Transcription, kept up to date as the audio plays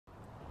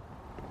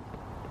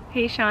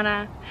Hey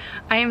Shauna,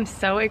 I am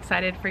so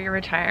excited for your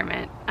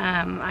retirement.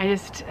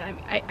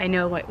 I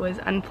know it was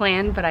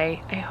unplanned, but I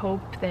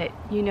hope that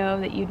you know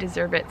that you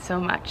deserve it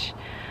so much.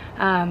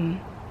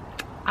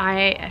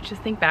 I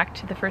just think back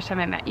to the first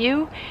time I met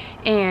you,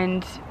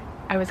 and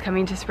I was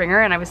coming to Springer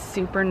and I was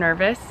super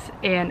nervous,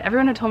 and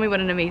everyone had told me what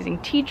an amazing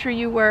teacher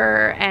you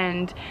were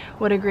and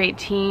what a great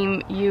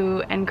team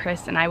you and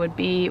Chris and I would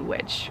be,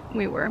 which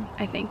we were.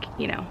 I think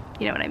you know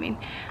what I mean.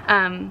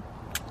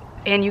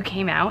 And you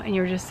came out and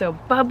you were just so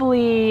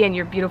bubbly, and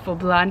your beautiful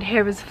blonde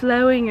hair was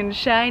flowing and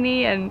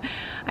shiny, and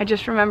I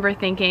just remember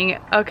thinking,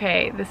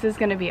 okay, this is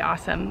gonna be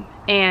awesome.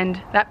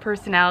 And that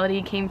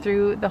personality came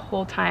through the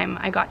whole time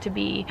I got to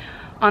be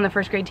on the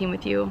first grade team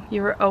with you.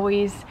 You were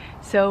always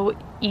so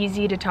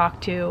easy to talk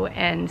to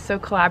and so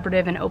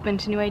collaborative and open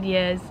to new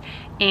ideas,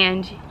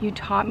 and you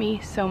taught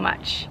me so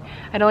much.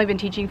 I'd only been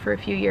teaching for a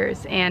few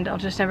years, and I'll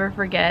just never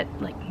forget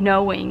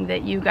knowing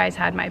that you guys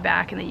had my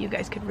back and that you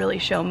guys could really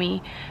show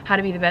me how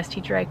to be the best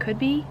teacher I could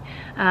be.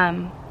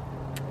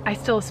 I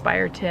still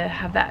aspire to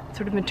have that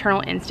sort of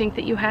maternal instinct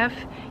that you have.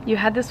 You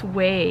had this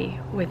way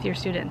with your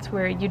students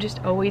where you just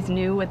always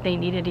knew what they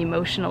needed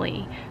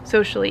emotionally,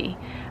 socially.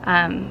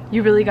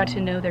 You really got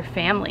to know their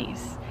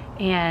families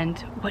and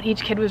what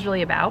each kid was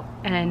really about,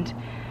 and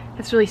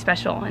that's really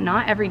special, and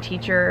not every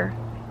teacher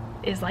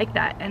is like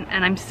that,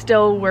 and I'm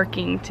still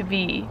working to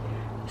be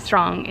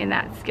strong in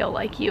that skill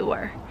like you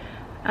are.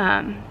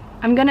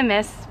 I'm gonna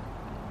miss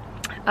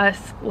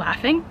us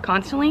laughing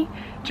constantly,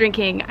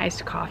 drinking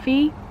iced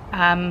coffee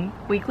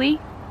weekly,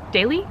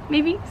 daily,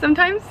 maybe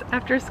sometimes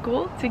after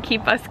school, to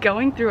keep us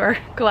going through our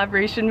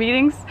collaboration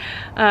meetings.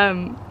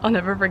 I'll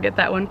never forget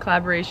that one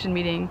collaboration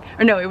meeting,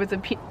 or no, it was a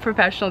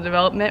professional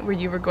development where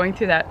you were going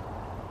through that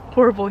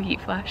horrible heat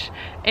flash,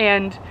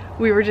 and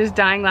we were just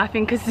dying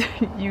laughing because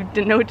you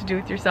didn't know what to do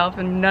with yourself,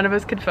 and none of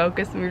us could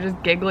focus, and we were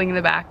just giggling in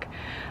the back.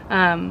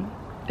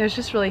 It was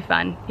just really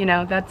fun. You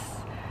know, that's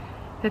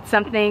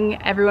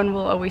something everyone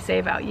will always say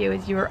about you,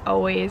 is you were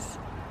always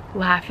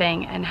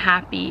laughing and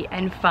happy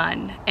and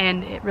fun,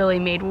 and it really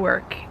made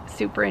work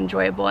super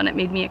enjoyable, and it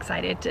made me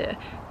excited to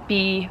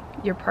be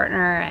your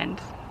partner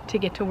and to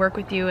get to work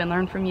with you and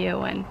learn from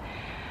you. And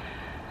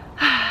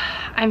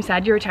I'm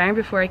sad you're retiring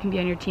before I can be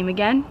on your team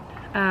again,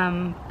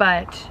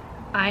 but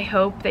I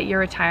hope that your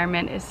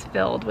retirement is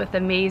filled with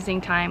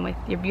amazing time with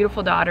your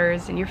beautiful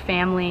daughters and your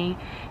family,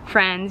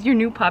 friends, your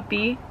new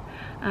puppy.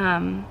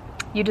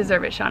 You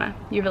deserve it, Shauna.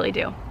 You really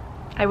do.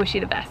 I wish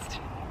you the best.